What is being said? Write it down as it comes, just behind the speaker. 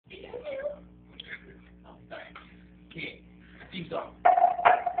suck.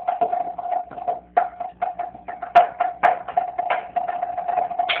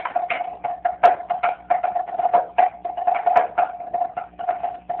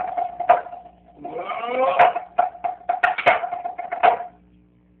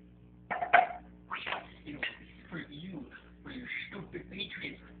 For you, for your stupid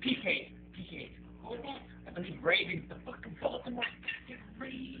Patriots, PK. Who is that? I believe Ravens, the fucking Baltimore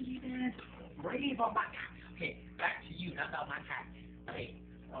Ravens. Rave on my guy. Okay, back to you, not about my guy. Okay,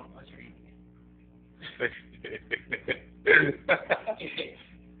 what's your name?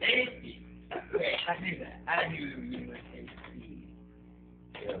 Stacey. Okay, I knew that. I knew you were Stacey.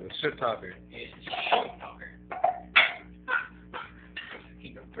 Yeah, the shit talker. It's a shit talker.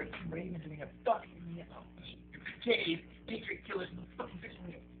 Okay, the freaking Ravens are gonna fucking PKs, Patriot killers, and the fucking fish are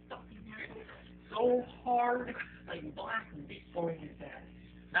gonna fucking so hard, like black and baseball in his ass.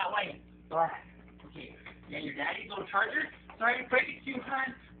 Not white, black. Okay, yeah, your daddy's little Charger. Sorry to break it to you,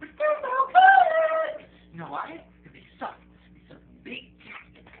 hon, but they're so good. You know why? Because they suck. They suck big.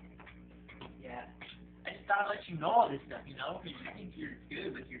 Yeah. I just thought I'd let you know all this stuff, you know? Because you think you're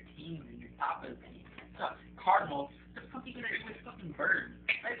good with your team and your Papa's and stuff. Cardinals, what the fuck are you gonna do with fucking birds?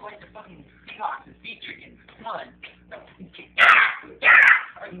 I like the fucking Seahawks and sea chickens. Come on.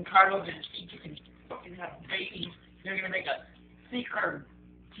 Fucking Cardinals and sea chickens fucking have babies. They're gonna make a sea card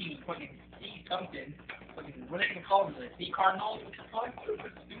team, fucking sea something. Fucking, what are they gonna call them? The sea Cardinals? What the fuck?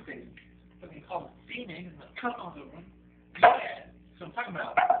 That's stupid. Fucking call them sea names and cut off of them. Yeah. So I'm talking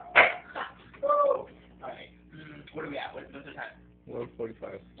about. Whoa! Alright. What are we at? What's the time?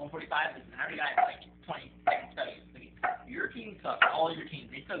 145. 145? Listen, I already got like 20 seconds to tell you. Your team sucks. All your teams.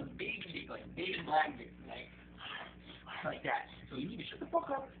 They suck big dick, like big black dick, like that. So you need to shut the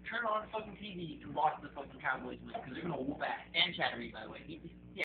fuck up, turn on the fucking TV, and watch the fucking Cowboys win, because they're gonna whoop ass. And Chattery, by the way. Yeah.